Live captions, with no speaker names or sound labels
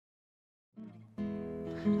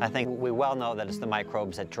I think we well know that it's the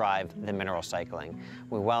microbes that drive the mineral cycling.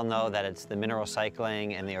 We well know that it's the mineral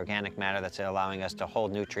cycling and the organic matter that's allowing us to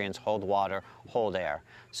hold nutrients, hold water, hold air.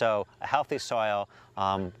 So a healthy soil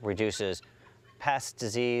reduces pests,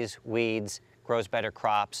 disease, weeds, grows better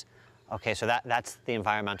crops. Okay, so that's the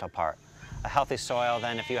environmental part. A healthy soil,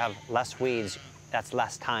 then, if you have less weeds, that's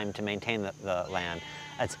less time to maintain the land.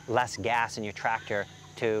 It's less gas in your tractor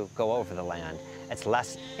to go over the land. It's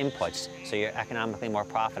less inputs, so you're economically more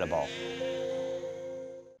profitable.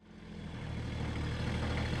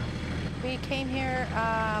 We came here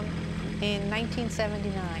in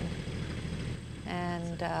 1979,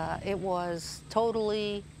 and it was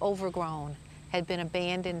totally overgrown, had been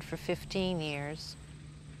abandoned for 15 years.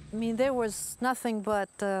 I mean, there was nothing but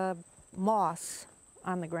moss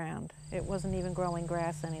on the ground. It wasn't even growing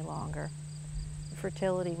grass any longer. The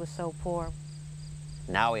fertility was so poor.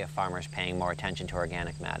 Now we have farmers paying more attention to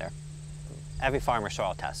organic matter. Every farmer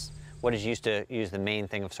soil tests. What is used to use the main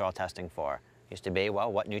thing of soil testing for? Used to be,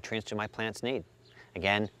 well, what nutrients do my plants need?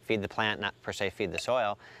 Again, feed the plant, not per se feed the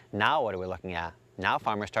soil. Now what are we looking at? Now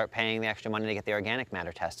farmers start paying the extra money to get the organic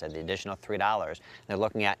matter tested, the additional $3. They're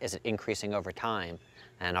looking at, is it increasing over time?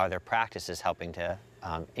 And are their practices helping to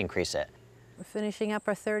increase it? We're finishing up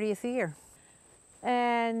our 30th year.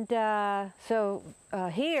 And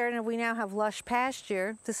here we now have lush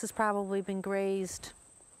pasture. This has probably been grazed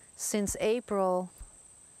since April,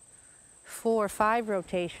 4 or 5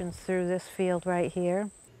 rotations through this field right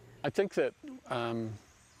here. I think that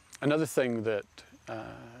another thing that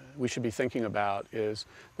we should be thinking about is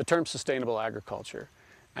the term sustainable agriculture.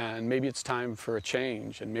 And maybe it's time for a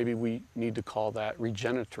change, and maybe we need to call that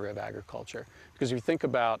regenerative agriculture. Because if you think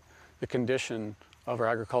about the condition of our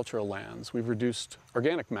agricultural lands, we've reduced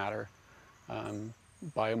organic matter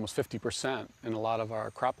by almost 50% in a lot of our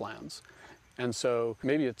croplands. And so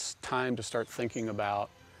maybe it's time to start thinking about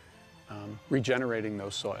regenerating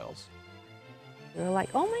those soils. They're like,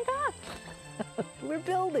 oh my God, we're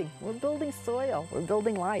building soil, we're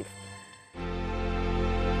building life.